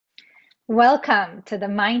Welcome to the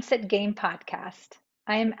Mindset Game podcast.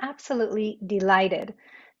 I am absolutely delighted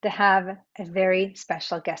to have a very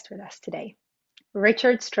special guest with us today,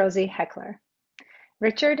 Richard Strozzi-Heckler.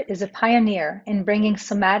 Richard is a pioneer in bringing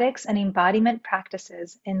somatics and embodiment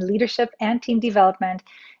practices in leadership and team development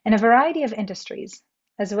in a variety of industries,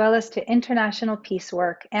 as well as to international peace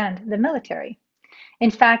work and the military.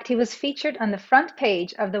 In fact, he was featured on the front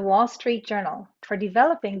page of the Wall Street Journal for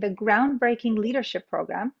developing the groundbreaking leadership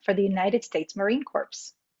program for the United States Marine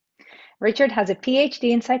Corps. Richard has a PhD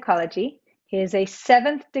in psychology. He is a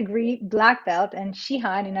seventh degree black belt and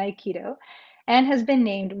Shihan in Aikido, and has been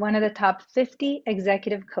named one of the top 50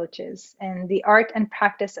 executive coaches in the art and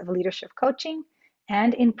practice of leadership coaching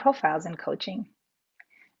and in profiles in coaching.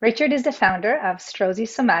 Richard is the founder of Strozzi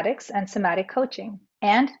Somatics and Somatic Coaching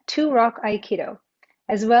and Two Rock Aikido,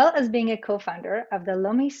 as well as being a co-founder of the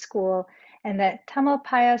Lomi School and the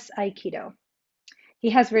Tamalpayas Aikido. He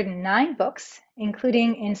has written 9 books,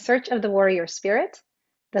 including In Search of the Warrior Spirit,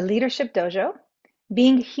 The Leadership Dojo,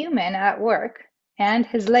 Being Human at Work, and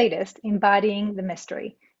his latest, Embodying the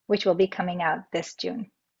Mystery, which will be coming out this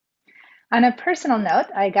June. On a personal note,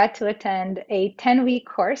 I got to attend a 10-week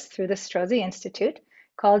course through the Strozzi Institute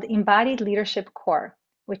called Embodied Leadership Core,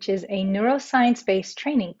 which is a neuroscience-based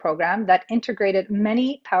training program that integrated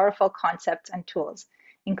many powerful concepts and tools,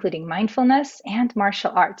 including mindfulness and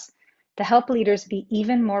martial arts, to help leaders be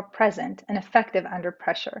even more present and effective under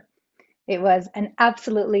pressure. It was an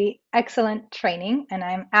absolutely excellent training, and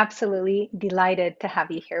I'm absolutely delighted to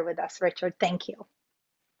have you here with us, Richard. Thank you.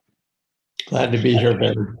 Glad to be here,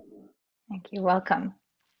 Betty. Thank you. Welcome.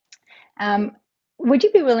 Would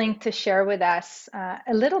you be willing to share with us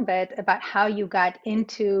a little bit about how you got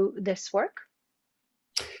into this work?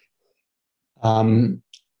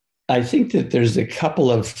 I think that there's a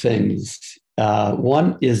couple of things.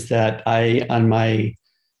 One is that on my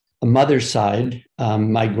mother's side,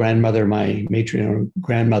 my grandmother, my matriarchal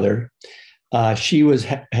grandmother, she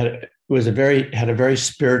had a very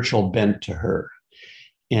spiritual bent to her,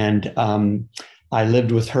 and I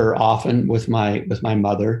lived with her often with my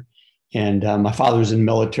mother. And my father was in the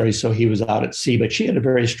military, so he was out at sea, but she had a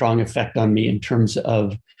very strong effect on me in terms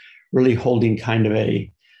of really holding kind of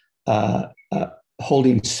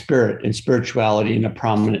holding spirit and spirituality in a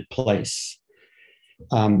prominent place.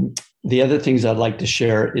 The other things I'd like to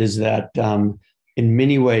share is that in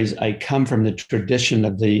many ways, I come from the tradition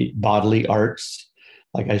of the bodily arts.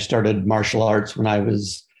 Like I started martial arts when I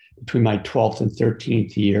was between my 12th and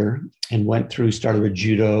 13th year and started with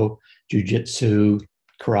judo, jujitsu,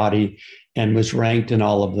 karate, and was ranked in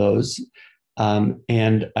all of those.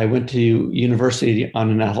 And I went to university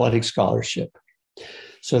on an athletic scholarship.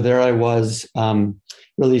 So there I was,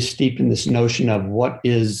 really steeped in this notion of what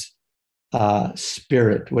is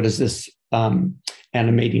spirit? What is this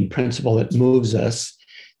animating principle that moves us?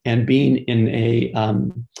 And being in a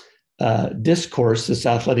discourse, this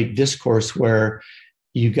athletic discourse where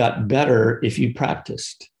you got better if you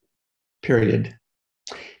practiced, period.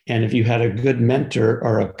 And if you had a good mentor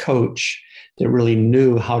or a coach that really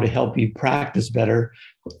knew how to help you practice better,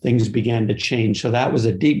 things began to change. So that was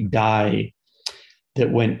a deep dive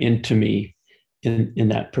that went into me in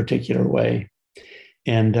that particular way.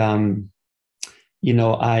 And, I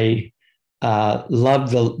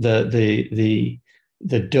loved the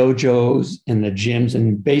dojos and the gyms.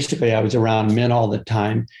 And basically I was around men all the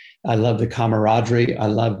time. I love the camaraderie. I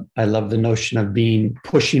love the notion of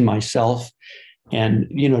pushing myself and,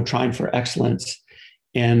 trying for excellence.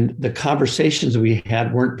 And the conversations we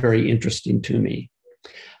had weren't very interesting to me.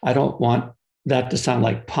 I don't want that to sound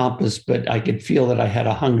like pompous, but I could feel that I had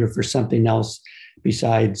a hunger for something else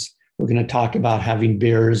besides we're going to talk about having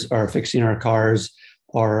beers or fixing our cars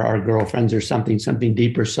or our girlfriends or something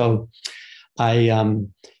deeper. So I,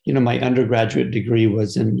 my undergraduate degree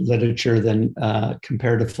was in literature, then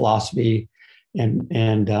comparative philosophy and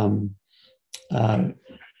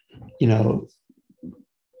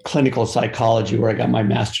clinical psychology, where I got my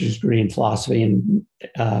master's degree in philosophy and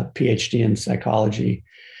PhD in psychology.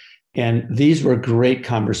 And these were great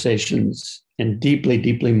conversations and deeply,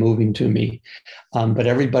 deeply moving to me. But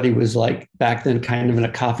everybody was like back then kind of in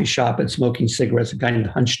a coffee shop and smoking cigarettes and kind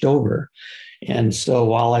of hunched over. And so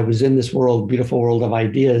while I was in this beautiful world of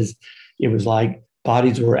ideas, it was like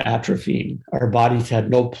bodies were atrophying. Our bodies had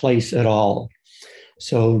no place at all.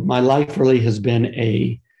 So my life really has been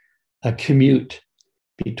a commute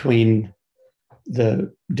between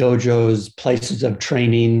the dojos, places of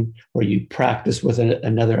training where you practice with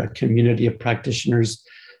a community of practitioners,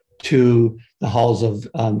 to the halls of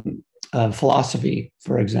philosophy,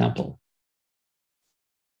 for example.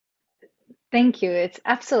 Thank you. It's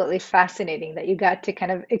absolutely fascinating that you got to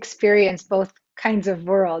kind of experience both kinds of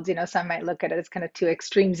worlds. Some might look at it as kind of two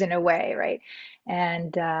extremes in a way, right?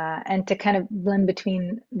 And to kind of blend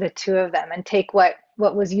between the two of them and take what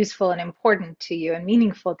was useful and important to you and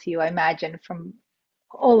meaningful to you, I imagine, from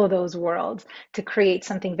all of those worlds to create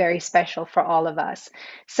something very special for all of us.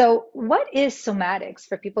 So, what is somatics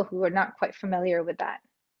for people who are not quite familiar with that?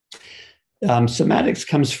 Somatics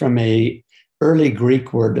comes from a early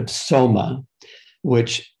Greek word of soma,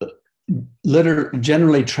 which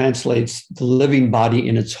generally translates the living body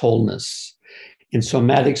in its wholeness. And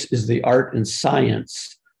somatics is the art and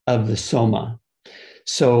science of the soma.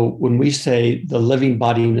 So when we say the living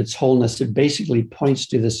body in its wholeness, it basically points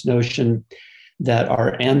to this notion that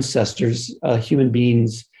our ancestors, human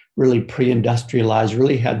beings, really pre-industrialized,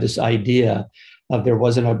 really had this idea of there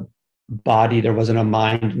wasn't a body, there wasn't a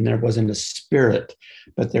mind, and there wasn't a spirit,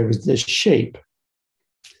 but there was this shape.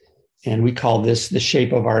 And we call this the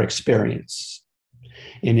shape of our experience.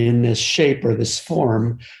 And in this shape or this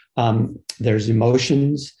form, there's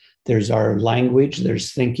emotions, there's our language,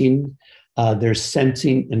 there's thinking, there's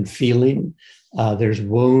sensing and feeling, there's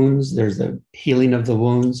wounds, there's the healing of the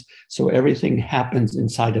wounds. So everything happens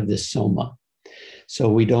inside of this soma. So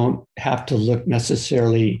we don't have to look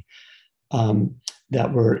necessarily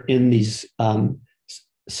that we're in these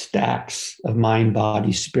stacks of mind,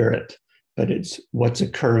 body, spirit, but it's what's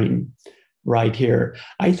occurring right here.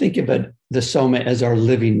 I think of it, the soma, as our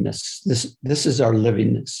livingness. This is our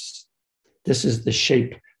livingness. This is the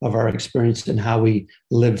shape of our experience and how we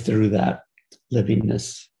live through that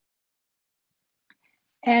livingness.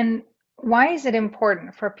 And why is it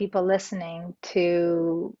important for people listening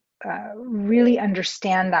to really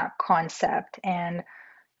understand that concept and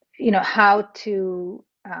how to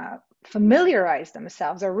familiarize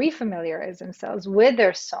themselves or refamiliarize themselves with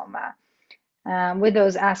their soma, with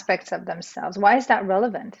those aspects of themselves? Why is that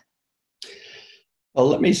relevant? Well,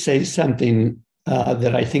 let me say something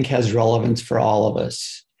that I think has relevance for all of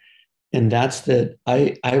us. And that's that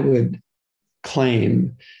I would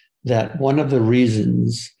claim that one of the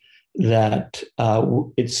reasons that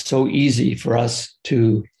it's so easy for us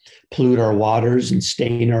to pollute our waters and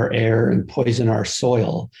stain our air and poison our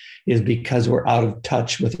soil is because we're out of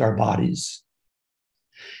touch with our bodies.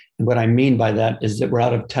 And what I mean by that is that we're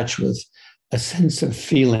out of touch with a sense of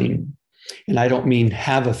feeling. And I don't mean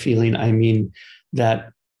have a feeling, I mean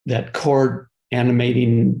that core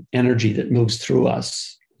animating energy that moves through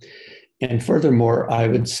us. And furthermore, I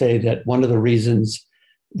would say that one of the reasons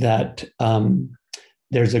that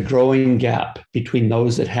there's a growing gap between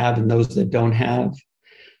those that have and those that don't have.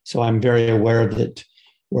 So I'm very aware that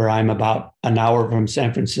where I'm about an hour from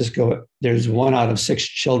San Francisco, there's 1 out of 6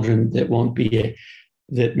 children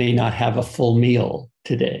that may not have a full meal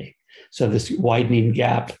today. So this widening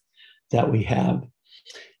gap that we have,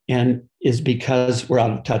 and is because we're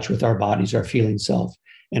out of touch with our bodies, our feeling self.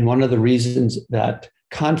 And one of the reasons that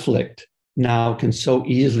conflict now can so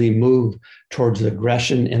easily move towards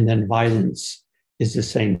aggression and then violence is the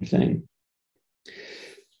same thing,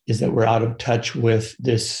 is that we're out of touch with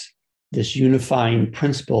this unifying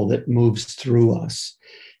principle that moves through us.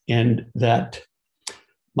 And that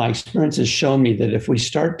my experience has shown me that if we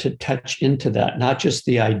start to touch into that, not just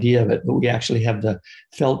the idea of it, but we actually have the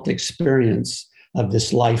felt experience of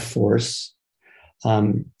this life force.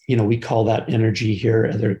 We call that energy here.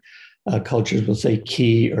 Other cultures will say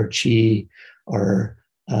ki or chi or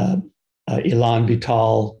elan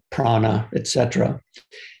vital, prana, etc.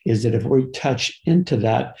 Is that if we touch into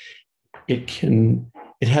that, it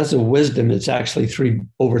has a wisdom that's actually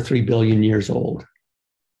over 3 billion years old.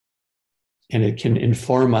 And it can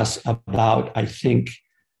inform us about, I think,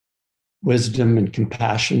 wisdom and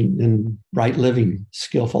compassion and right living,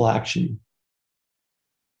 skillful action.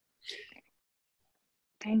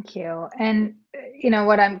 Thank you. And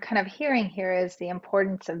what I'm kind of hearing here is the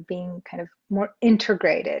importance of being kind of more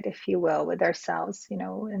integrated, if you will, with ourselves,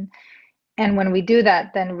 and when we do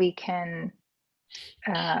that, then we can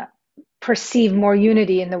uh, perceive more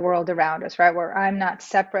unity in the world around us, right? Where I'm not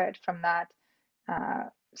separate from that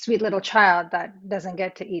sweet little child that doesn't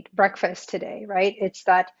get to eat breakfast today, right? It's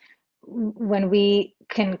that when we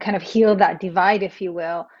can kind of heal that divide, if you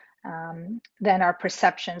will, then our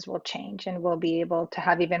perceptions will change and we'll be able to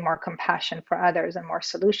have even more compassion for others and more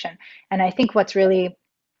solution. And I think what's really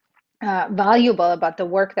valuable about the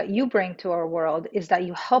work that you bring to our world is that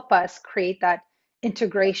you help us create that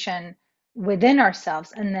integration within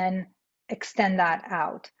ourselves and then extend that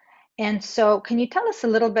out. And so, can you tell us a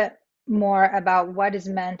little bit more about what is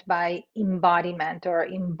meant by embodiment or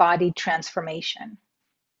embodied transformation?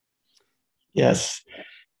 Yes.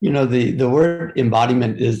 The word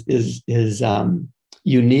embodiment is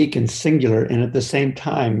unique and singular, and at the same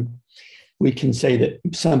time, we can say that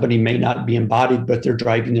somebody may not be embodied, but they're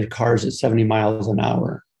driving their cars at 70 miles an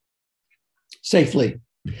hour safely,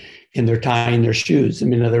 and they're tying their shoes. I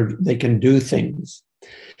mean, they can do things,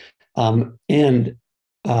 and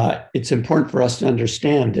it's important for us to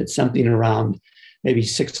understand that something around maybe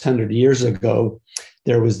 600 years ago,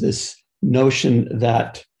 there was this notion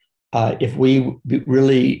that if we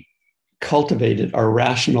really cultivated our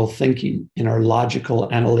rational thinking and our logical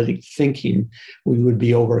analytic thinking, we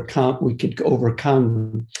could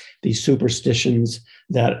overcome these superstitions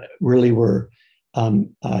that really were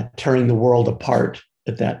tearing the world apart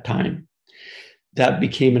at that time. That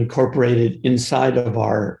became incorporated inside of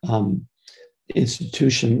our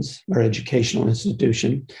institutions, our educational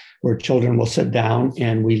institution, where children will sit down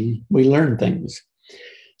and we learn things.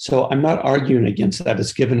 So I'm not arguing against that.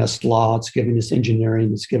 It's given us law, it's given us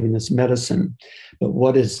engineering, it's given us medicine. But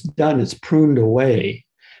what it's done is pruned away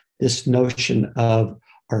this notion of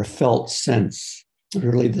our felt sense,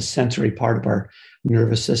 really the sensory part of our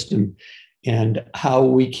nervous system, and how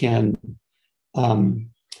we can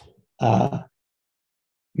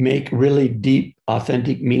make really deep,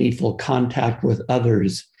 authentic, meaningful contact with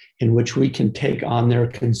others, in which we can take on their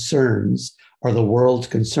concerns or the world's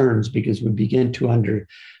concerns, because we begin to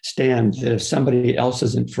understand that if somebody else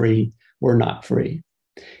isn't free, we're not free.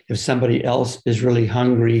 If somebody else is really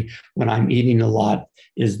hungry when I'm eating a lot,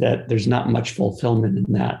 is that there's not much fulfillment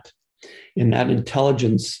in that. And that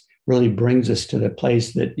intelligence really brings us to the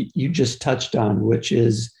place that you just touched on, which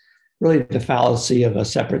is really the fallacy of a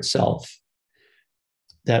separate self,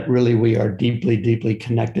 that really we are deeply, deeply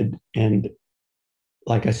connected. And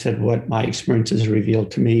like I said, what my experience has revealed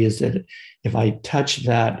to me is that if I touch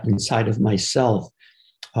that inside of myself,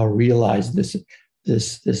 I'll realize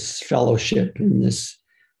this fellowship and this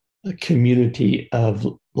community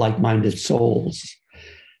of like-minded souls.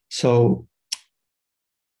 So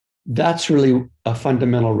that's really a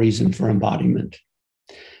fundamental reason for embodiment.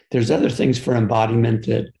 There's other things for embodiment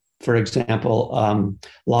that, for example, a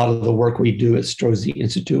lot of the work we do at Strozzi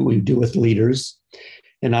Institute, we do with leaders.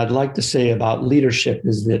 And I'd like to say about leadership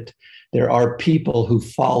is that there are people who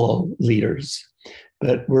follow leaders,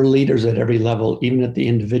 but we're leaders at every level, even at the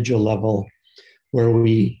individual level, where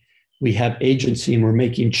we have agency and we're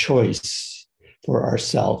making choice for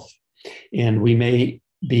ourselves. And we may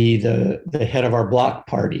be the head of our block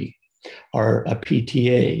party or a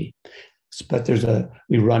PTA, but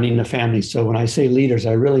we're running a family. So when I say leaders,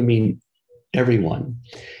 I really mean everyone.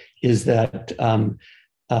 Is that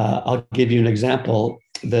I'll give you an example.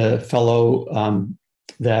 The fellow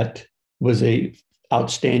that was a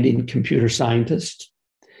outstanding computer scientist,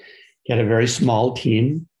 he had a very small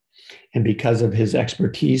team, and because of his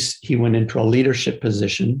expertise, he went into a leadership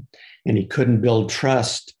position, and he couldn't build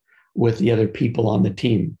trust with the other people on the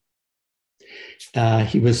team.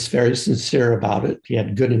 He was very sincere about it. He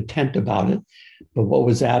had good intent about it, but what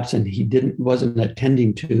was absent, he wasn't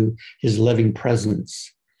attending to his living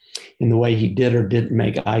presence in the way he did or didn't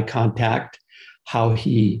make eye contact, how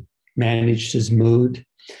he managed his mood,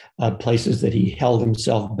 places that he held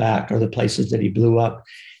himself back or the places that he blew up.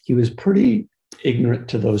 He was pretty ignorant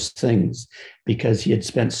to those things because he had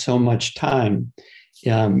spent so much time,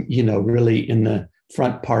 really in the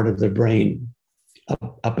front part of the brain,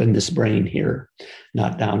 up in this brain here,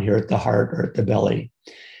 not down here at the heart or at the belly.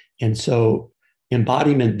 And so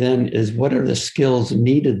embodiment then is what are the skills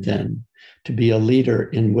needed then to be a leader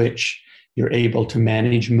in which you're able to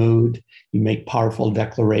manage mood, you make powerful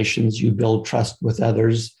declarations, you build trust with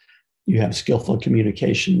others, you have skillful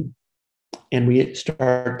communication. And we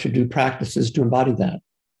start to do practices to embody that.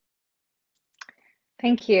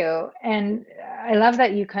 Thank you. And I love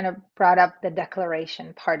that you kind of brought up the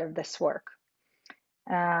declaration part of this work.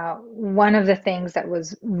 One of the things that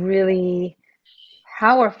was really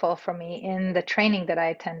powerful for me in the training that I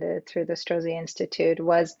attended through the Strozzi Institute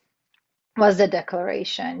was the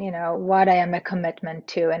declaration, what I am a commitment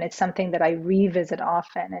to. And it's something that I revisit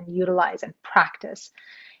often and utilize and practice.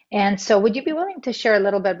 And so would you be willing to share a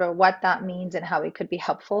little bit about what that means and how it could be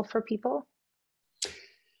helpful for people?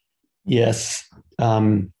 Yes.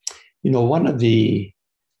 One of the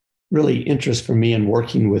really interests for me in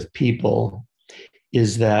working with people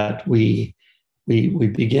is that we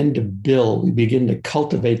begin to build, we begin to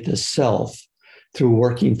cultivate the self through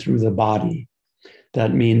working through the body.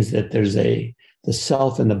 That means that the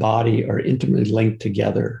self and the body are intimately linked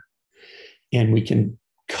together. And we can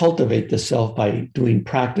cultivate the self by doing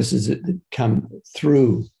practices that come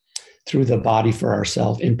through the body for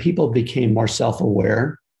ourselves. And people became more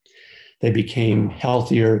self-aware. They became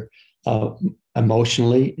healthier,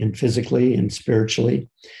 emotionally and physically and spiritually.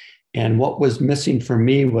 And what was missing for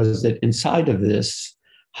me was that inside of this,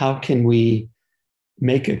 how can we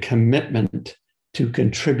make a commitment to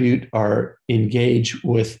contribute or engage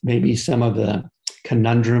with maybe some of the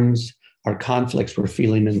conundrums or conflicts we're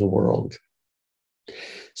feeling in the world?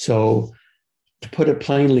 So, to put it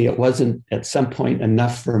plainly, it wasn't at some point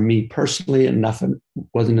enough for me personally,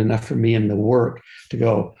 wasn't enough for me in the work to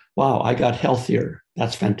go, wow, I got healthier.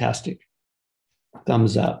 That's fantastic.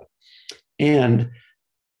 Thumbs up. And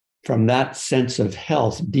from that sense of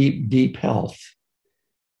health, deep, deep health,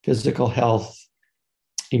 physical health,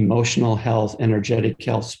 emotional health, energetic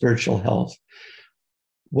health, spiritual health,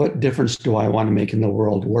 what difference do I want to make in the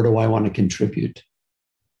world? Where do I want to contribute?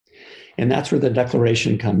 And that's where the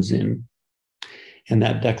declaration comes in. And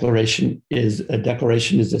that declaration is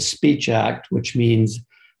a speech act, which means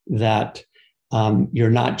that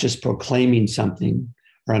you're not just proclaiming something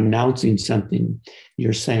or announcing something.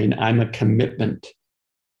 You're saying, I'm a commitment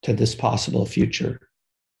to this possible future.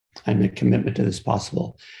 I'm a commitment to this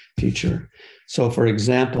possible future. So, for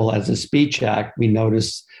example, as a speech act,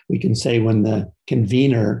 we can say when the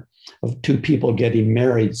convener of two people getting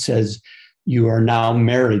married says, you are now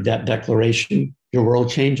married, that declaration, your world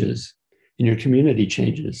changes and your community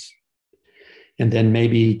changes. And then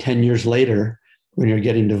maybe 10 years later, when you're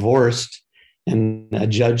getting divorced and a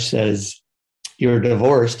judge says, you're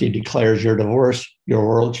divorced, he declares you're divorced, your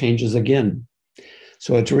world changes again.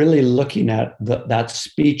 So it's really looking at that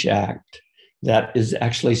speech act that is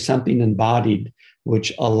actually something embodied,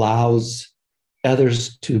 which allows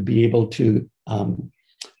others to be able to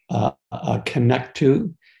connect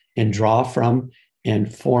to and draw from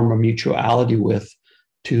and form a mutuality with,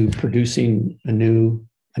 to producing a new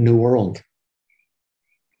world.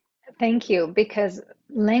 Thank you, because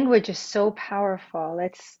language is so powerful.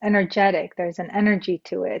 It's energetic. There's an energy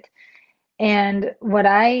to it. And what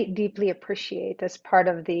I deeply appreciate as part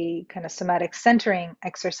of the kind of somatic centering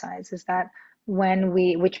exercise is that when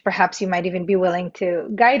which perhaps you might even be willing to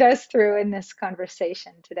guide us through in this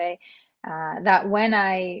conversation today, that when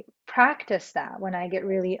I practice that, when I get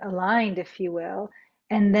really aligned, if you will,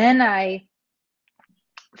 and then I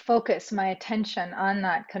focus my attention on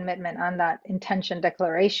that commitment, on that intention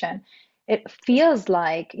declaration, it feels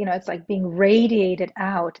like, it's like being radiated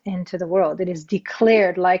out into the world. It is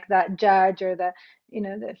declared like that judge or the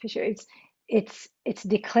official. It's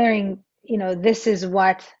declaring, this is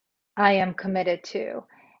what I am committed to.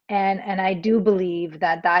 And I do believe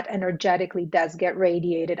that that energetically does get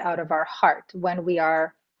radiated out of our heart when we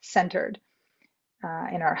are centered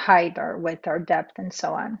in our height or width or depth and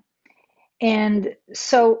so on. And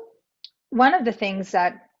so one of the things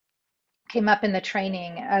that came up in the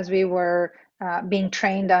training as we were being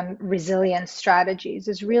trained on resilience strategies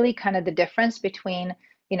is really kind of the difference between,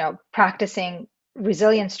 practicing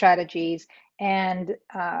resilience strategies and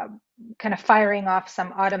kind of firing off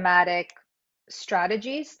some automatic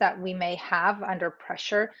strategies that we may have under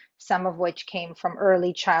pressure, some of which came from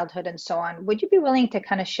early childhood and so on. Would you be willing to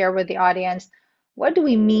kind of share with the audience, what do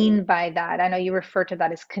we mean by that? I know you refer to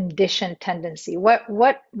that as conditioned tendency. What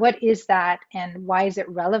is that, and why is it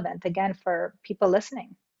relevant, again, for people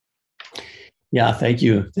listening? Yeah, thank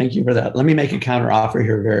you. Thank you for that. Let me make a counter offer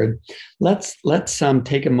here, Vered. Let's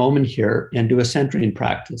take a moment here and do a centering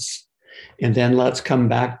practice. And then let's come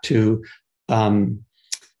back to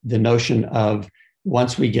the notion of,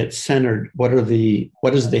 once we get centered, what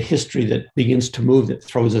is the history that begins to move that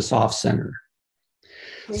throws us off center?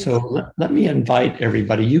 So let me invite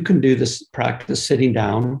everybody. You can do this practice sitting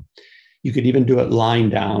down. You could even do it lying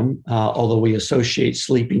down, although we associate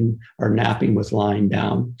sleeping or napping with lying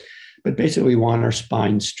down. But basically, we want our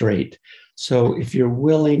spine straight. So if you're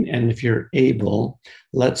willing and if you're able,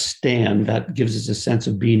 let's stand. That gives us a sense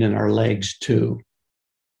of being in our legs too.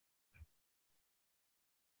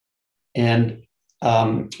 And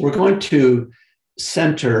we're going to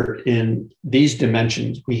center in these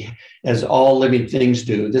dimensions. We, as all living things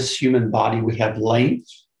do, this human body, we have length,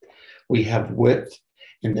 we have width,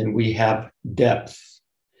 and then we have depth.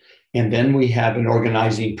 And then we have an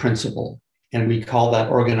organizing principle. And we call that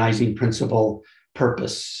organizing principle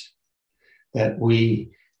purpose. That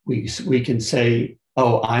we can say,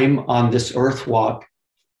 oh, I'm on this earth walk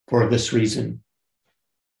for this reason.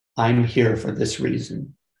 I'm here for this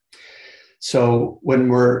reason. So when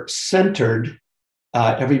we're centered,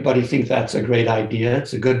 everybody thinks that's a great idea.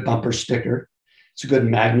 It's a good bumper sticker. It's a good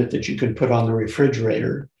magnet that you can put on the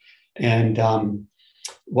refrigerator. And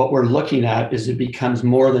what we're looking at is it becomes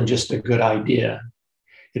more than just a good idea.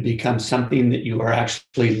 It becomes something that you are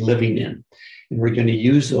actually living in. And we're going to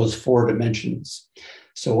use those 4 dimensions.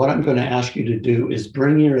 So what I'm going to ask you to do is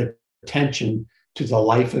bring your attention to the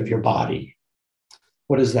life of your body.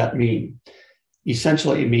 What does that mean?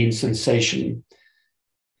 Essentially, it means sensation.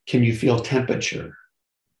 Can you feel temperature?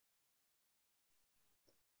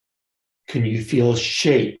 Can you feel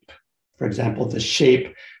shape? For example, the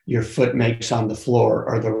shape your foot makes on the floor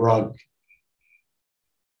or the rug.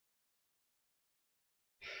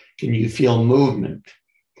 Can you feel movement?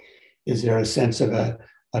 Is there a sense of a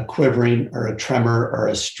quivering or a tremor or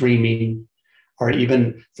a streaming, or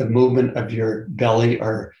even the movement of your belly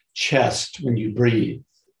or chest when you breathe?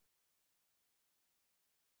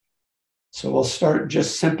 So we'll start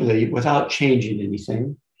just simply without changing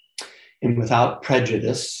anything and without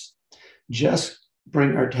prejudice, just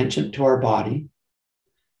bring our attention to our body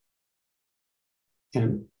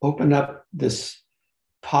and open up this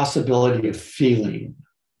possibility of feeling.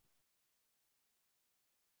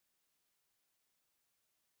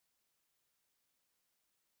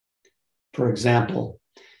 For example,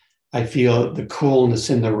 I feel the coolness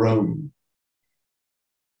in the room.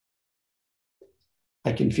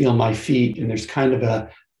 I can feel my feet, and there's kind of a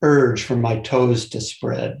urge for my toes to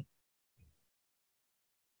spread.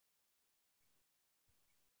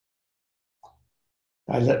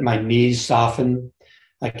 I let my knees soften.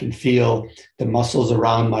 I can feel the muscles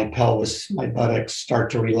around my pelvis, my buttocks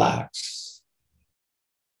start to relax.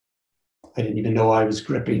 I didn't even know I was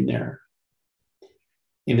gripping there.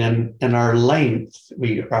 And then in our length,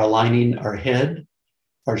 we are aligning our head,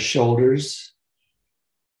 our shoulders,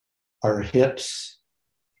 our hips,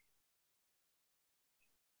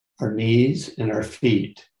 our knees, and our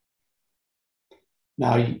feet.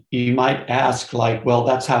 Now, you might ask, like, well,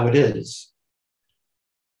 that's how it is.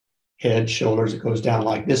 Head, shoulders, it goes down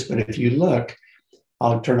like this. But if you look,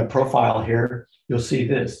 I'll turn a profile here, you'll see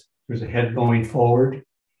this. There's a head going forward.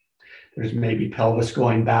 There's maybe pelvis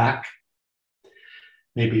going back.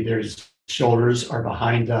 Maybe there's shoulders are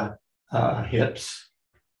behind the hips.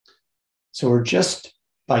 So we're just,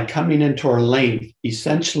 by coming into our length,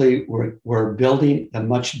 essentially we're building a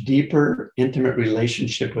much deeper, intimate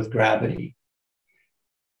relationship with gravity.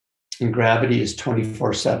 And gravity is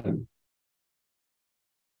 24/7.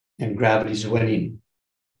 And gravity's winning.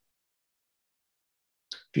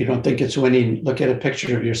 If you don't think it's winning, look at a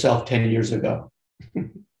picture of yourself 10 years ago.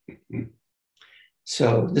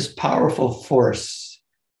 So this powerful force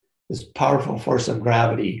of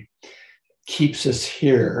gravity keeps us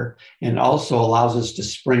here and also allows us to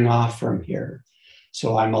spring off from here.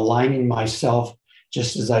 So I'm aligning myself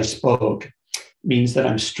just as I spoke, means that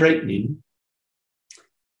I'm straightening,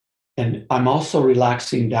 and I'm also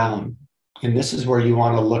relaxing down. And this is where you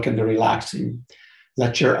want to look into relaxing.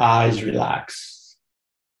 Let your eyes relax.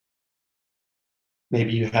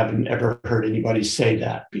 Maybe you haven't ever heard anybody say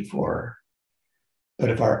that before. But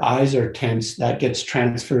if our eyes are tense, that gets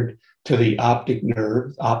transferred to the optic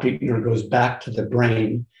nerve. The optic nerve goes back to the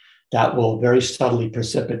brain. That will very subtly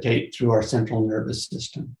precipitate through our central nervous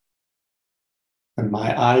system. When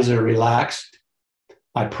my eyes are relaxed,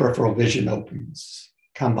 my peripheral vision opens.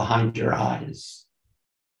 Come behind your eyes.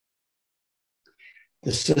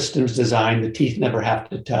 The system's designed, the teeth never have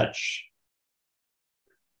to touch.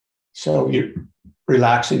 So you're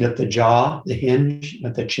relaxing at the jaw, the hinge,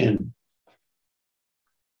 at the chin.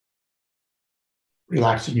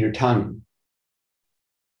 Relaxing your tongue.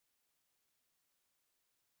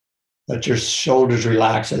 Let your shoulders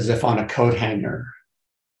relax as if on a coat hanger.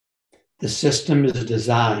 The system is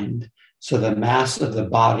designed so the mass of the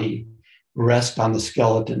body rests on the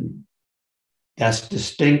skeleton. That's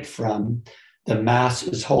distinct from the mass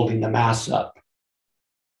is holding the mass up.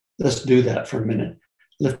 Let's do that for a minute.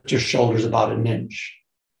 Lift your shoulders about an inch.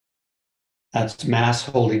 That's mass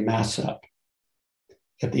holding mass up.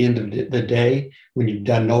 At the end of the day, when you've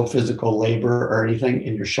done no physical labor or anything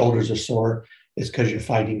and your shoulders are sore, it's because you're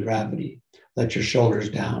fighting gravity. Let your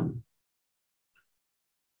shoulders down.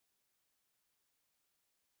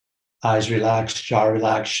 Eyes relaxed, jaw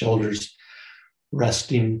relaxed, shoulders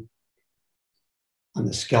resting on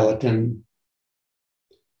the skeleton.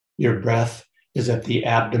 Your breath is at the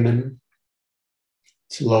abdomen.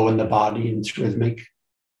 It's low in the body and it's rhythmic.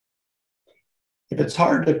 If it's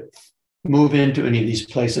hard to move into any of these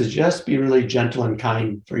places, just be really gentle and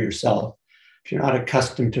kind for yourself. If you're not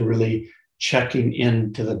accustomed to really checking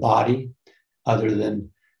into the body, other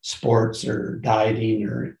than sports or dieting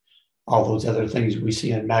or all those other things we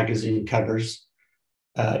see on magazine covers,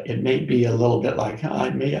 it may be a little bit like,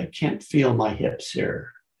 I can't feel my hips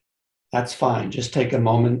here. That's fine. Just take a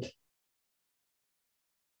moment.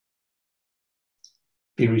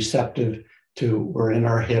 Be receptive to we're in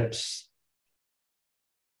our hips.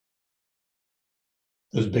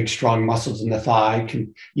 Those big, strong muscles in the thigh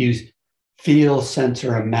can use feel, sense,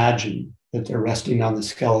 or imagine that they're resting on the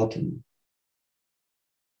skeleton.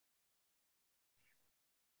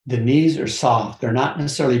 The knees are soft. They're not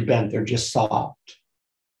necessarily bent, they're just soft.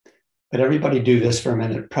 But everybody do this for a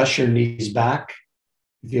minute. Press your knees back.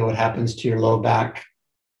 Feel what happens to your low back.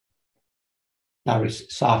 Now we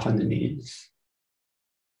soften the knees.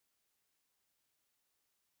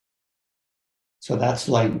 So that's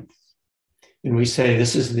length. And we say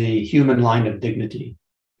this is the human line of dignity.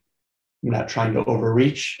 I'm not trying to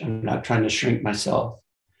overreach. I'm not trying to shrink myself.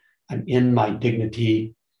 I'm in my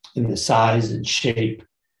dignity in the size and shape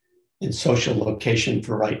and social location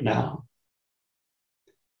for right now.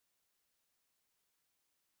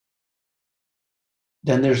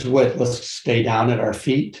 Then there's width. Let's stay down at our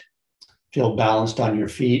feet. Feel balanced on your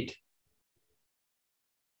feet,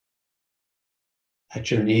 at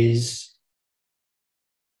your knees.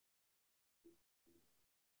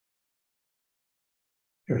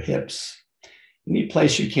 Your hips. Any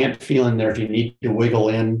place you can't feel in there, if you need to wiggle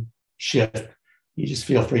in, shift, you just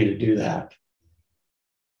feel free to do that.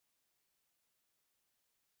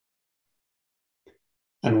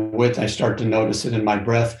 And width, I start to notice it in my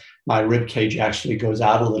breath. My rib cage actually goes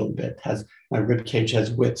out a little bit. My rib cage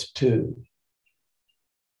has width too.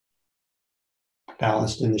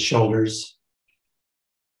 Balanced in the shoulders.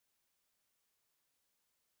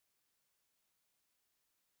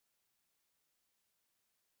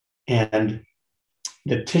 And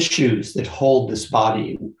the tissues that hold this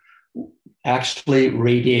body actually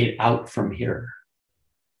radiate out from here.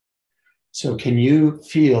 So can you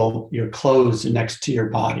feel your clothes next to your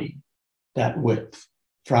body, that width,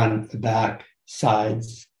 front, the back,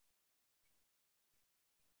 sides?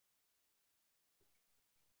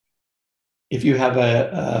 If you have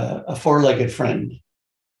a four-legged friend,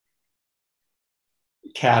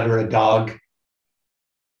 cat or a dog,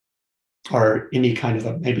 or any kind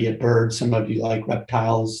of maybe a bird, some of you like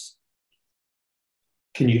reptiles,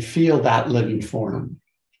 can you feel that living form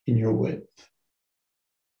in your width?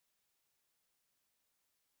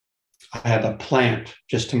 I have a plant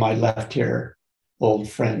just to my left here, old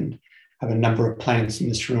friend. I have a number of plants in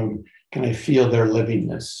this room. Can I feel their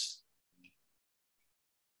livingness?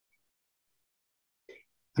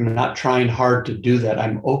 I'm not trying hard to do that.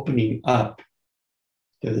 I'm opening up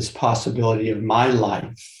to this possibility of my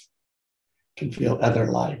life can feel other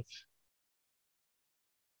life.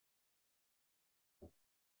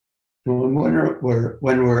 And when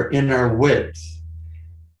we're in our width,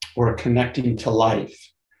 we're connecting to life.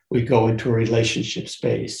 We go into a relationship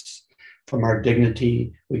space. From our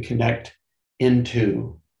dignity, we connect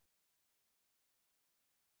into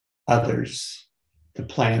others, the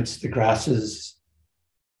plants, the grasses,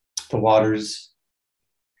 the waters.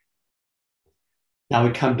 Now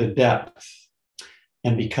we come to depth.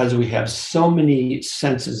 And because we have so many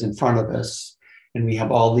senses in front of us, and we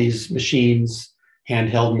have all these machines,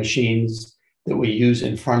 handheld machines that we use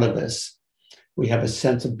in front of us, we have a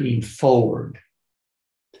sense of being forward.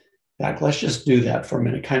 In fact, let's just do that for a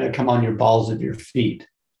minute. Kind of come on your balls of your feet.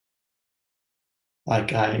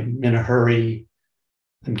 Like I'm in a hurry,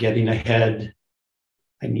 I'm getting ahead,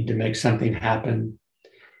 I need to make something happen,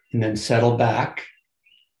 and then settle back.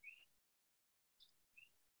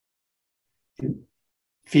 And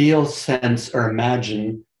feel, sense, or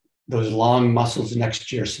imagine those long muscles next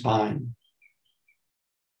to your spine.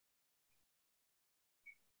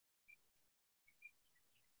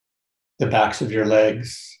 The backs of your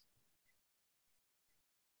legs.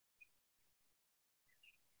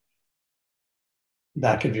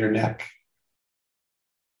 Back of your neck.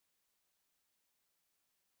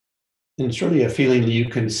 And it's really a feeling that you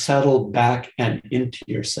can settle back and into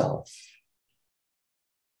yourself.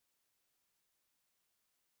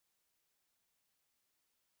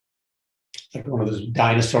 Like one of those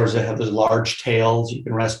dinosaurs that have those large tails, you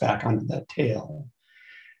can rest back onto that tail.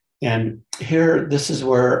 And here, this is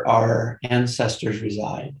where our ancestors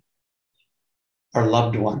reside, our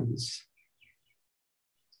loved ones,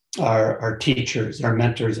 our teachers, our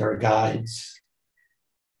mentors, our guides.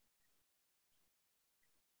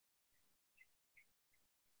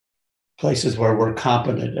 Places where we're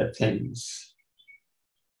competent at things.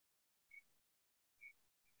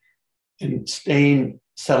 And staying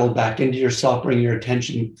settled back into yourself, bring your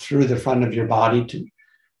attention through the front of your body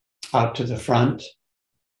out to the front.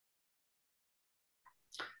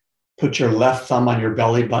 Put your left thumb on your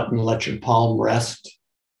belly button, let your palm rest.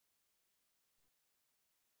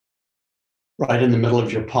 Right in the middle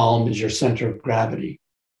of your palm is your center of gravity.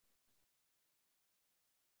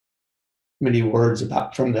 Many words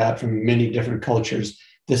from many different cultures.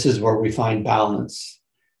 This is where we find balance.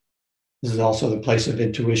 This is also the place of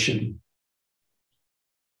intuition.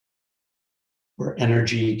 where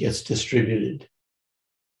energy gets distributed,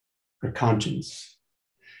 or conscience,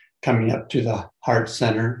 coming up to the heart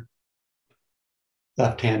center,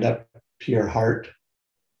 left hand up to your heart.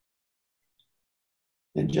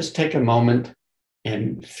 And just take a moment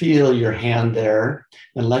and feel your hand there,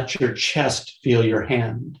 and let your chest feel your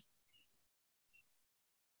hand.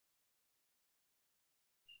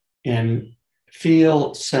 And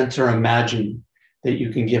feel, sense, or imagine that you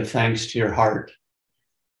can give thanks to your heart.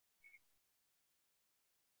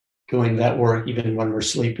 Doing that work even when we're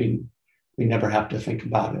sleeping, we never have to think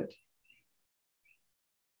about it.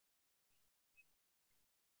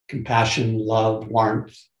 Compassion, love,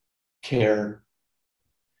 warmth, care.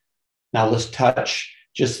 Now let's touch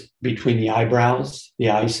just between the eyebrows,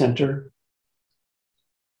 the eye center.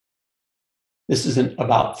 This isn't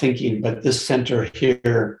about thinking, but this center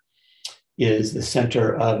here is the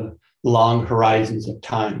center of long horizons of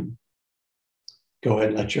time. Go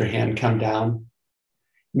ahead and let your hand come down.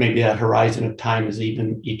 Maybe that horizon of time is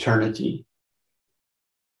even eternity,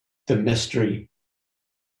 the mystery.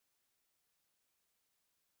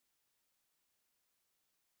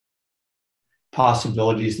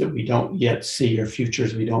 Possibilities that we don't yet see, or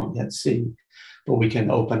futures we don't yet see, but we can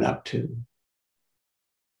open up to.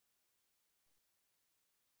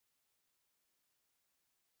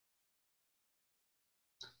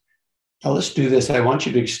 Now let's do this. I want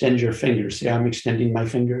you to extend your fingers. See, I'm extending my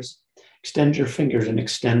fingers. Extend your fingers and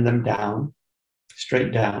extend them down,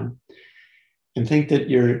 straight down. And think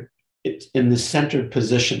that you're in the centered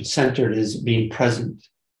position. Centered is being present,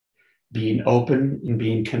 being open and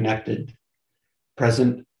being connected.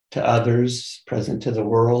 Present to others, present to the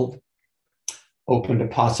world, open to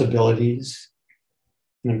possibilities.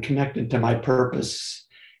 And I'm connected to my purpose.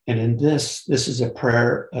 And in this is a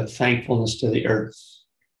prayer of thankfulness to the earth.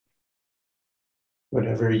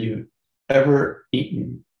 Whatever you've ever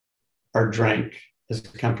eaten or drank has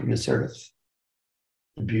come from this earth.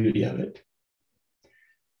 The beauty of it.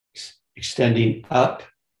 Extending up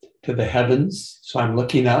to the heavens. So I'm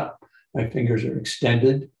looking up, my fingers are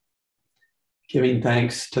extended, giving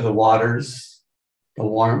thanks to the waters, the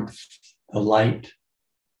warmth, the light,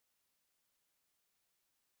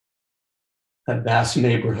 that vast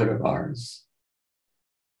neighborhood of ours.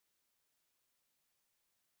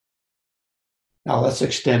 Now let's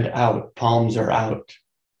extend out, palms are out.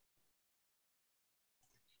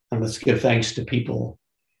 And let's give thanks to people.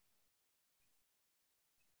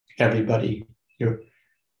 Everybody, your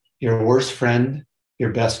worst friend, your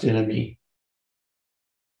best enemy.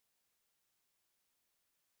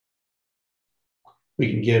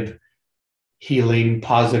 We can give healing,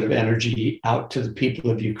 positive energy out to the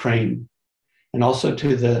people of Ukraine and also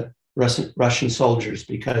to the Russian soldiers,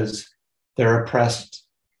 because they're oppressed,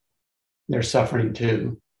 they're suffering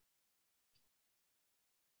too.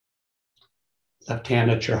 Left hand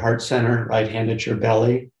at your heart center, right hand at your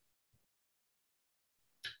belly.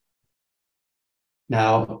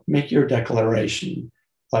 Now make your declaration.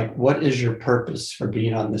 Like, what is your purpose for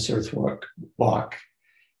being on this earth walk?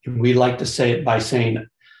 And we like to say it by saying,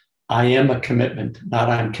 I am a commitment, not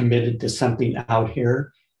I'm committed to something out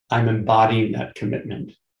here. I'm embodying that commitment.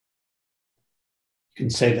 You can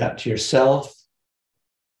say that to yourself.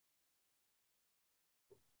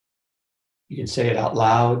 You can say it out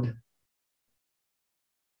loud.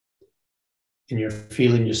 And you're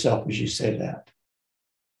feeling yourself as you say that.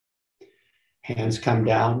 Hands come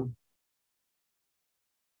down.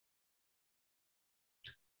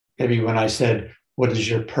 Maybe when I said, what is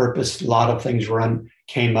your purpose? A lot of things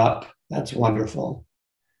came up. That's wonderful.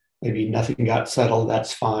 Maybe nothing got settled.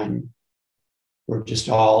 That's fine. We're just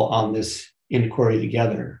all on this inquiry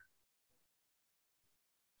together.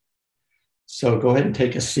 So go ahead and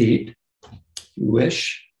take a seat if you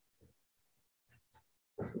wish.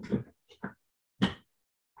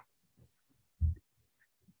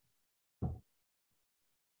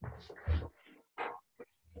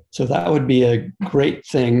 So that would be a great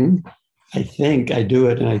thing. I think I do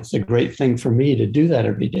it, and it's a great thing for me to do that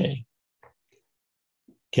every day.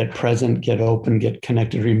 Get present, get open, get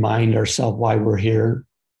connected, remind ourselves why we're here,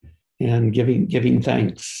 and giving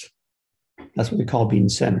thanks. That's what we call being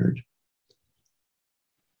centered.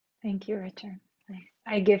 Thank you, Richard.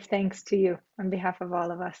 I give thanks to you on behalf of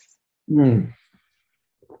all of us. I'm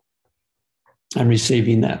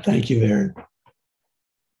receiving that. Thank you, Aaron.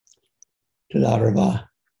 Toda raba.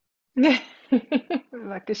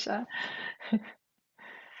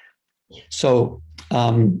 So,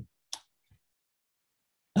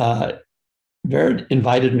 Vered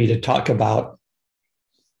invited me to talk about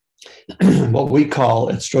what we call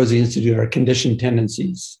at Strozzi Institute our conditioned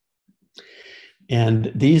tendencies. And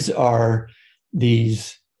these are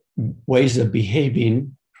these ways of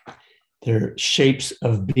behaving, their shapes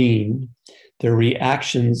of being, their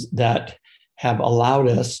reactions that have allowed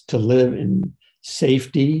us to live in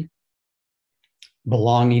safety,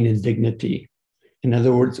 belonging, and dignity. In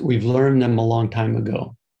other words, we've learned them a long time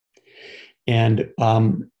ago. And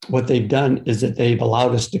what they've done is that they've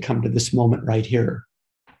allowed us to come to this moment right here.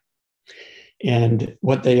 And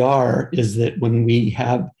what they are is that when we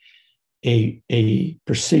have a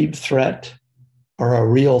perceived threat or a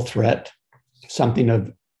real threat, something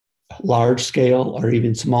of large scale or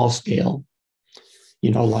even small scale,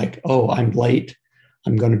 like, oh, I'm late,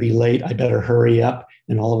 I'm going to be late, I better hurry up.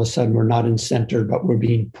 And all of a sudden we're not in center, but we're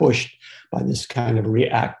being pushed by this kind of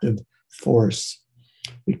reactive force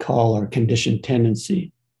we call our conditioned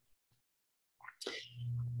tendency.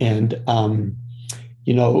 And,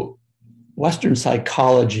 Western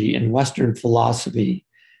psychology and Western philosophy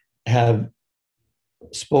have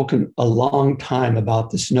spoken a long time about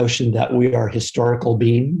this notion that we are historical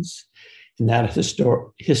beings and that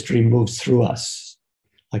history moves through us,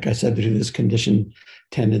 like I said, through this conditioned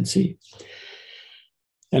tendency.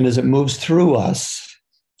 And as it moves through us,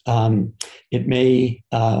 we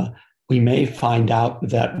may find out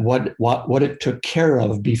that what it took care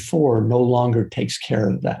of before no longer takes care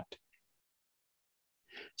of that.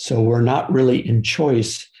 So we're not really in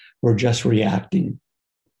choice, we're just reacting.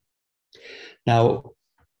 Now,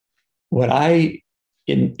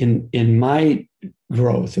 in my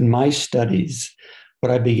growth, in my studies,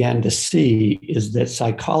 what I began to see is that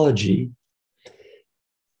psychology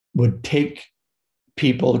would take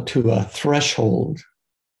people to a threshold,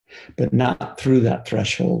 but not through that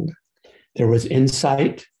threshold. There was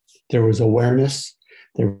insight, there was awareness,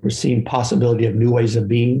 there was seen possibility of new ways of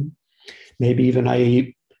being. Maybe even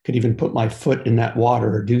I could even put my foot in that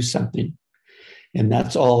water or do something. And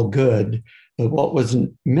that's all good. But what was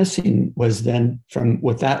missing was then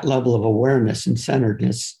with that level of awareness and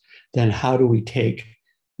centeredness, then how do we take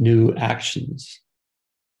new actions?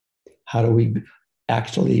 How do we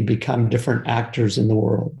actually become different actors in the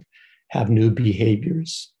world, have new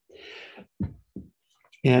behaviors?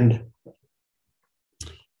 And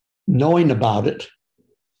knowing about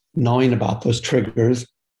those triggers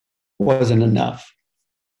wasn't enough.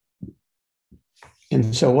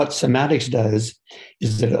 And so what somatics does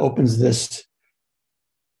is that it opens this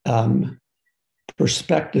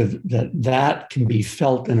perspective that can be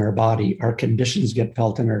felt in our body. Our conditions get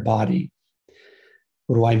felt in our body.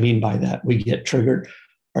 What do I mean by that? We get triggered,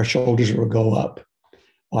 our shoulders will go up.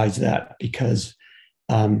 Why is that? Because,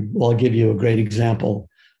 I'll give you a great example.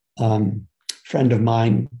 Friend of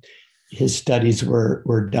mine, his studies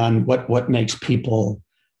were done. What makes people,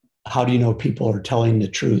 how do you know people are telling the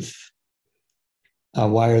truth?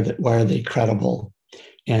 Why are they credible?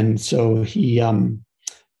 And so he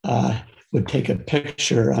would take a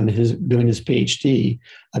picture on doing his PhD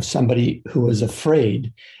of somebody who was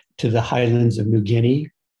afraid to the highlands of New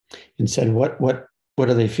Guinea, and said, what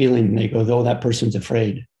are they feeling? And they go, oh, that person's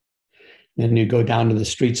afraid. And then you go down to the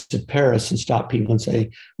streets of Paris and stop people and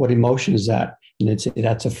say, what emotion is that? And they'd say,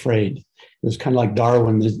 that's afraid. It was kind of like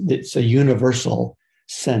Darwin. It's a universal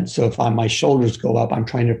sense. So if my shoulders go up, I'm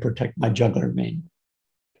trying to protect my jugular vein.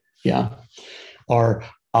 Yeah. Or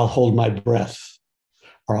I'll hold my breath,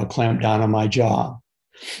 or I'll clamp down on my jaw,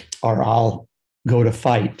 or I'll go to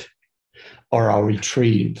fight, or I'll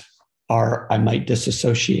retrieve, or I might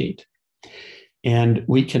disassociate. And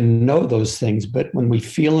we can know those things, but when we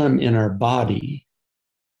feel them in our body,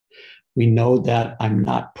 we know that I'm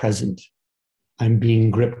not present. I'm being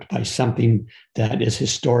gripped by something that is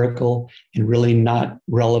historical and really not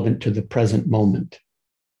relevant to the present moment.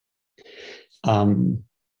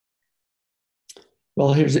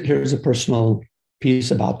 Well, here's a personal piece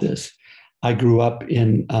about this. I grew up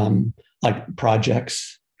in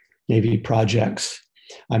projects, Navy projects.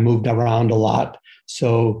 I moved around a lot.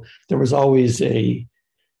 So there was always the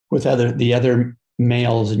other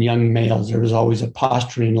males and young males, there was always a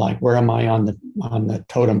posturing like, where am I on the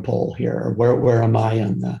totem pole here? Or where am I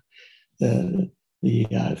on the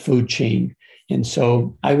food chain? And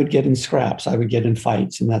so I would get in scraps, I would get in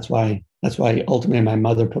fights. And that's why ultimately my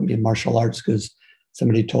mother put me in martial arts, because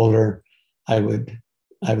somebody told her I would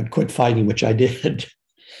quit fighting, which I did.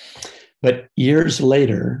 But years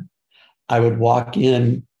later, I would walk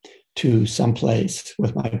in to someplace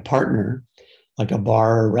with my partner, like a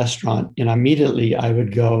bar or restaurant, and immediately I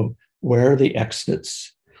would go, where are the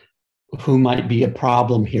exits? Who might be a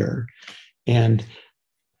problem here? And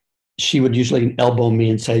she would usually elbow me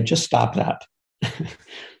and say, just stop that.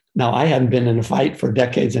 Now, I hadn't been in a fight for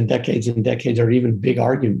decades and decades and decades, or even big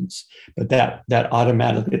arguments, but that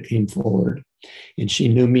automatically came forward. And she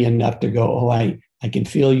knew me enough to go, oh, I I can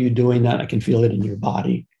feel you doing that. I can feel it in your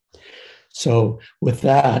body. So with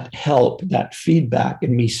that help, that feedback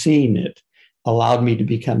and me seeing it allowed me to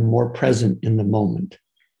become more present in the moment.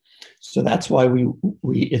 So that's why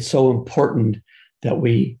it's so important that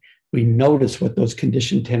we notice what those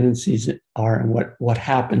conditioned tendencies are and what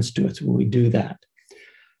happens to us when we do that.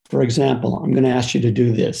 For example, I'm going to ask you to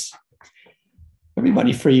do this.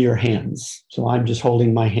 Everybody free your hands. So I'm just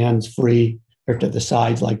holding my hands free or to the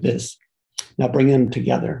sides like this. Now bring them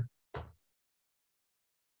together.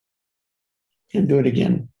 And do it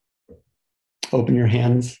again. Open your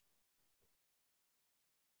hands.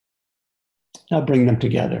 Now bring them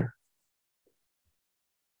together.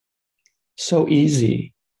 So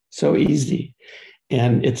easy, so easy.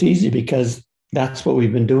 And it's easy because that's what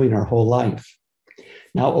we've been doing our whole life.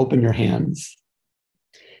 Now open your hands.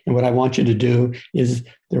 And what I want you to do is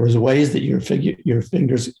there was ways that your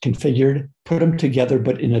fingers configured, put them together,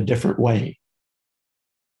 but in a different way.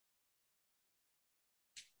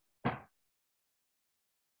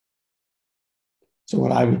 So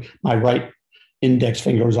my right index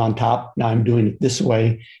finger was on top. Now I'm doing it this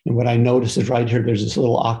way. And what I notice is right here, there's this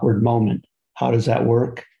little awkward moment. How does that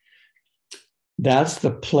work? That's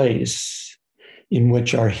the place in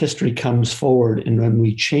which our history comes forward. And when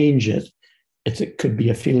we change it, it could be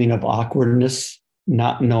a feeling of awkwardness,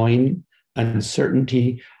 not knowing,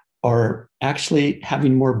 uncertainty, or actually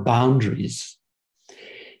having more boundaries.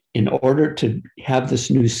 In order to have this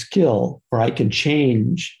new skill where I can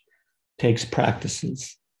change, takes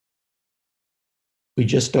practices. We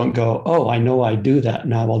just don't go, oh, I know I do that.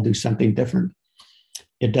 Now I'll do something different.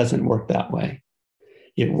 It doesn't work that way.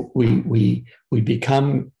 We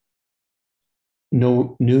become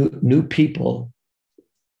new people.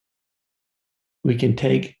 We can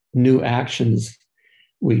take new actions.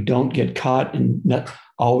 We don't get caught in not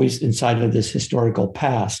always inside of this historical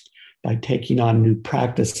past by taking on new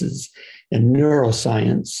practices. And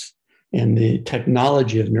neuroscience and the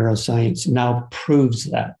technology of neuroscience now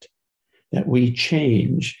proves that we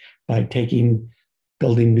change by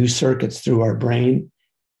building new circuits through our brain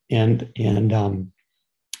and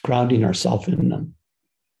grounding ourselves in them.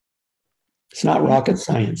 It's not rocket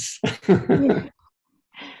science.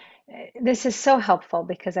 This is so helpful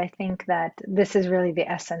because I think that this is really the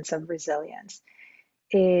essence of resilience,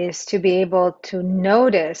 is to be able to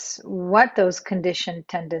notice what those conditioned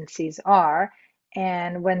tendencies are.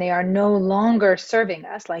 And when they are no longer serving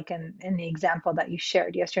us, like in the example that you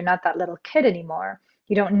shared, yes, you're not that little kid anymore.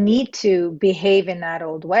 You don't need to behave in that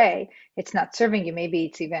old way. It's not serving you. Maybe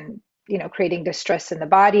it's even, creating distress in the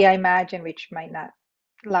body, I imagine, which might not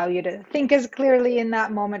allow you to think as clearly in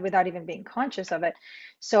that moment without even being conscious of it.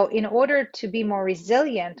 So in order to be more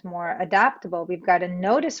resilient, more adaptable, we've got to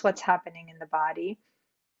notice what's happening in the body.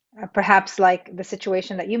 Perhaps like the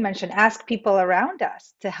situation that you mentioned, ask people around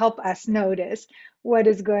us to help us notice what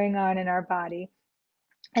is going on in our body.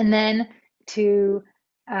 And then to,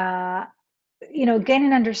 gain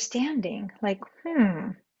an understanding, like,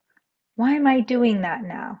 why am I doing that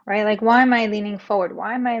now, right? Like, why am I leaning forward?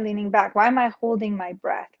 Why am I leaning back? Why am I holding my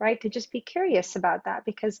breath, right? To just be curious about that,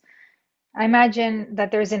 because I imagine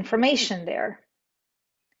that there's information there.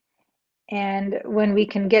 And when we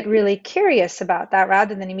can get really curious about that,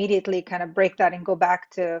 rather than immediately kind of break that and go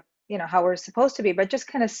back to, how we're supposed to be, but just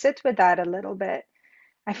kind of sit with that a little bit,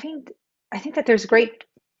 I think that there's great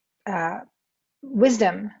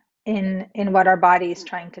wisdom in what our body is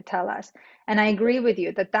trying to tell us. And I agree with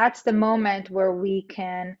you that that's the moment where we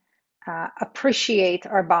can appreciate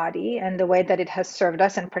our body and the way that it has served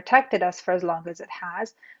us and protected us for as long as it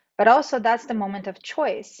has. But also that's the moment of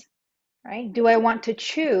choice, right? Do I want to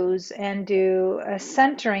choose and do a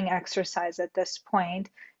centering exercise at this point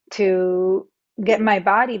to get my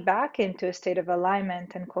body back into a state of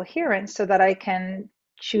alignment and coherence so that I can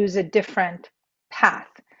choose a different path,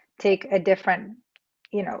 take a different,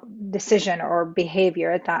 decision or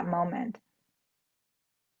behavior at that moment?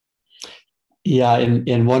 Yeah,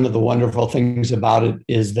 and one of the wonderful things about it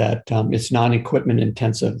is that it's non-equipment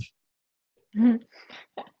intensive. You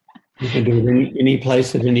can do it any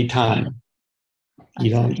place at any time.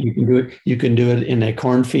 You can do it. You can do it in a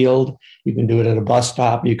cornfield. You can do it at a bus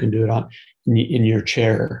stop. You can do it in your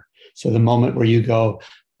chair. So the moment where you go,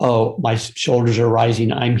 oh, my shoulders are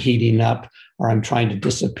rising, I'm heating up, or I'm trying to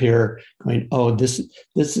disappear, going, oh, this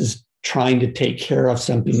is trying to take care of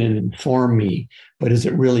something and inform me, but is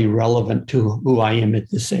it really relevant to who I am at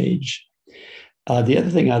this age? The other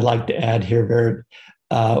thing I'd like to add here,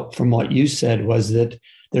 Vered, from what you said, was that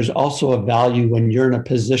there's also a value when you're in a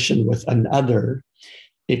position with another.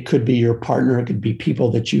 It could be your partner, it could be people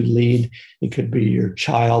that you lead, it could be your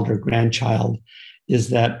child or grandchild, is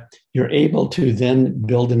that you're able to then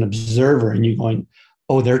build an observer, and you're going,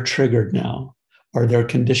 oh, they're triggered now, or their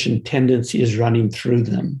conditioned tendency is running through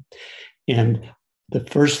them. And the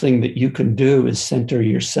first thing that you can do is center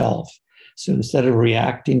yourself. So instead of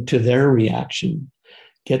reacting to their reaction,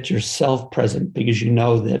 get yourself present, because you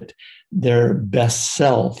know that their best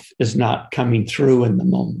self is not coming through in the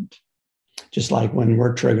moment. Just like when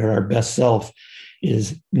we're triggered, our best self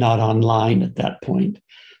is not online at that point.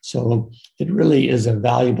 So it really is a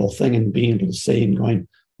valuable thing in being able to say and going,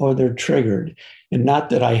 oh, they're triggered. And not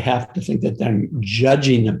that I have to think that I'm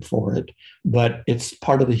judging them for it, but it's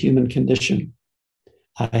part of the human condition.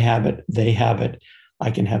 I have it, they have it. I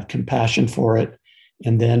can have compassion for it.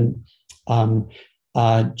 And then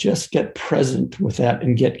just get present with that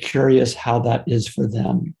and get curious how that is for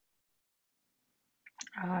them.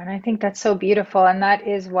 And I think that's so beautiful. And that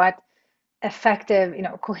is what effective,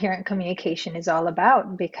 coherent communication is all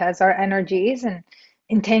about, because our energy isn't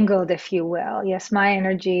entangled, if you will. Yes, my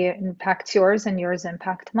energy impacts yours and yours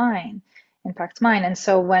impacts mine. And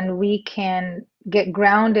so when we can get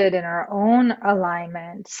grounded in our own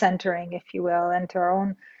alignment, centering, if you will, into our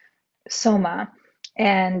own soma,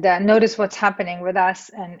 and notice what's happening with us,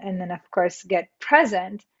 and then of course get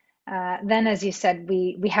present, then as you said,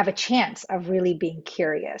 we have a chance of really being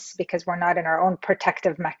curious, because we're not in our own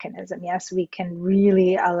protective mechanism. Yes, we can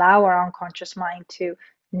really allow our unconscious mind to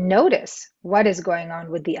notice what is going on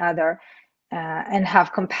with the other, and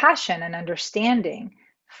have compassion and understanding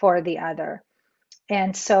for the other.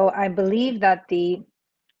 And so I believe that the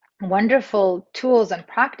wonderful tools and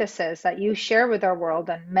practices that you share with our world,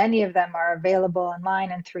 and many of them are available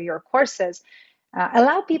online and through your courses,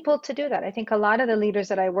 allow people to do that. I think a lot of the leaders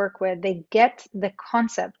that I work with, they get the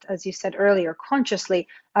concept, as you said earlier, consciously,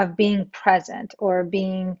 of being present or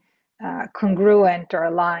being congruent or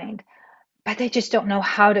aligned, but they just don't know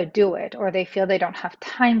how to do it, or they feel they don't have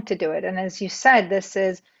time to do it. And as you said, this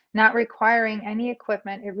is not requiring any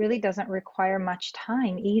equipment. It really doesn't require much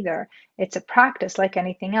time either. It's a practice like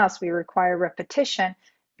anything else. We require repetition,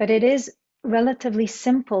 but it is relatively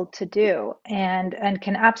simple to do, and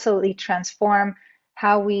can absolutely transform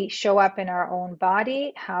how we show up in our own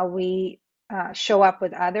body, how we show up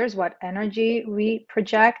with others, what energy we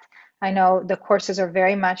project. I know the courses are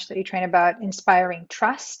very much that you train about inspiring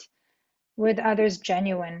trust with others,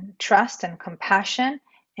 genuine trust and compassion,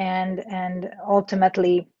 and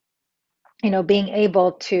ultimately, being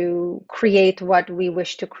able to create what we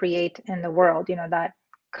wish to create in the world, that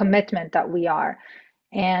commitment that we are.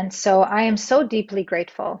 And so I am so deeply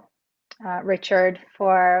grateful, Richard,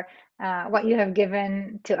 for what you have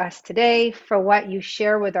given to us today, for what you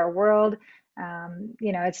share with our world.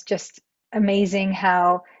 It's just amazing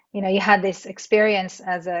how, you had this experience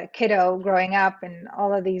as a kiddo growing up and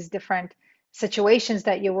all of these different situations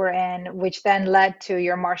that you were in, which then led to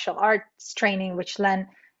your martial arts training, which then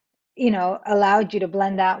allowed you to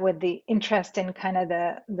blend that with the interest in kind of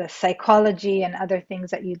the psychology and other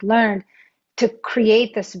things that you'd learned, to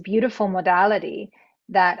create this beautiful modality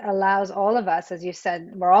that allows all of us, as you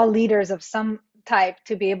said, we're all leaders of some type,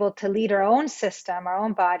 to be able to lead our own system, our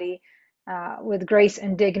own body, with grace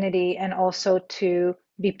and dignity, and also to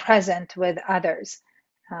be present with others.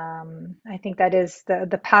 I think that is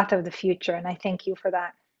the path of the future, and I thank you for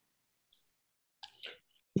that.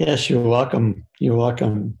 Yes, you're welcome. You're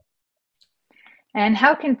welcome. And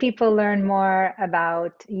how can people learn more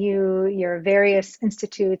about you, your various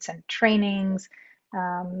institutes and trainings,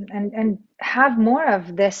 and have more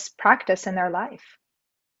of this practice in their life?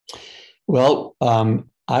 Well,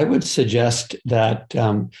 I would suggest that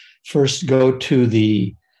first go to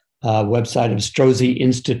the website of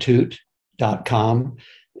StrozziInstitute.com.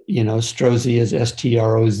 Strozzi is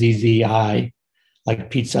Strozzi, like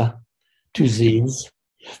pizza, two Z's,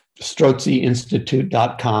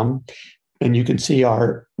 StrozziInstitute.com. And you can see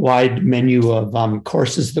our wide menu of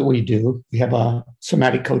courses that we do. We have a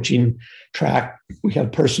somatic coaching track. We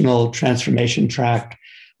have personal transformation track.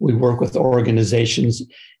 We work with organizations,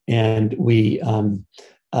 and we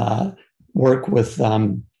work with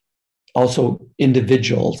also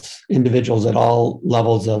individuals at all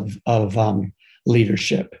levels of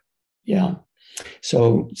leadership. Yeah.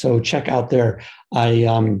 So check out there.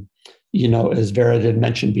 As Vera had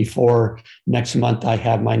mentioned before, next month I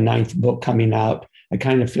have my 9th book coming out. I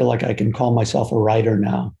kind of feel like I can call myself a writer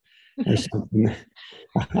now or something.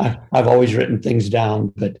 I've always written things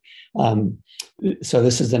down, but so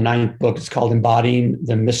this is the 9th book. It's called Embodying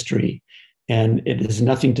the Mystery. And it has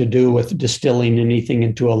nothing to do with distilling anything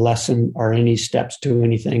into a lesson or any steps to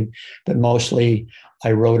anything, but mostly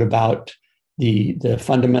I wrote about the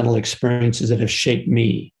fundamental experiences that have shaped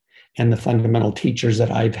me. and the fundamental teachers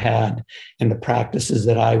that I've had and the practices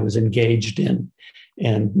that I was engaged in.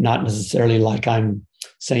 And not necessarily like I'm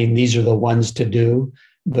saying these are the ones to do,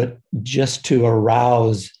 but just to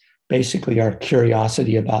arouse basically our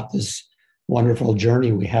curiosity about this wonderful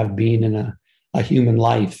journey we have being in a human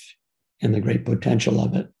life and the great potential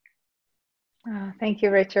of it. Thank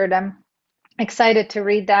you, Richard. I'm excited to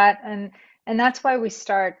read that. And that's why we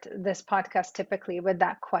start this podcast typically with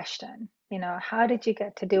that question. How did you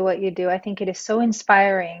get to do what you do? I think it is so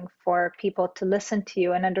inspiring for people to listen to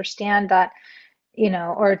you and understand that,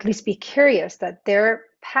 or at least be curious that their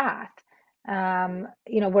path,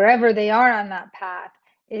 wherever they are on that path,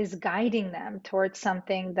 is guiding them towards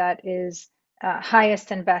something that is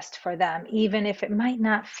highest and best for them, even if it might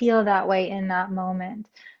not feel that way in that moment.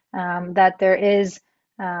 That there is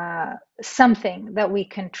something that we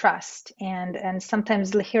can trust, and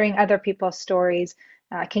sometimes hearing other people's stories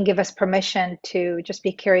can give us permission to just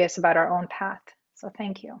be curious about our own path. So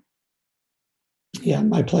thank you. Yeah,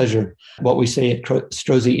 my pleasure. What we say at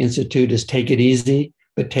Strozzi Institute is take it easy,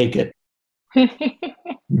 but take it.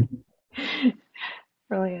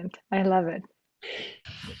 Brilliant. I love it.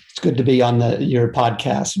 It's good to be on your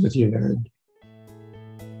podcast with you, Vered.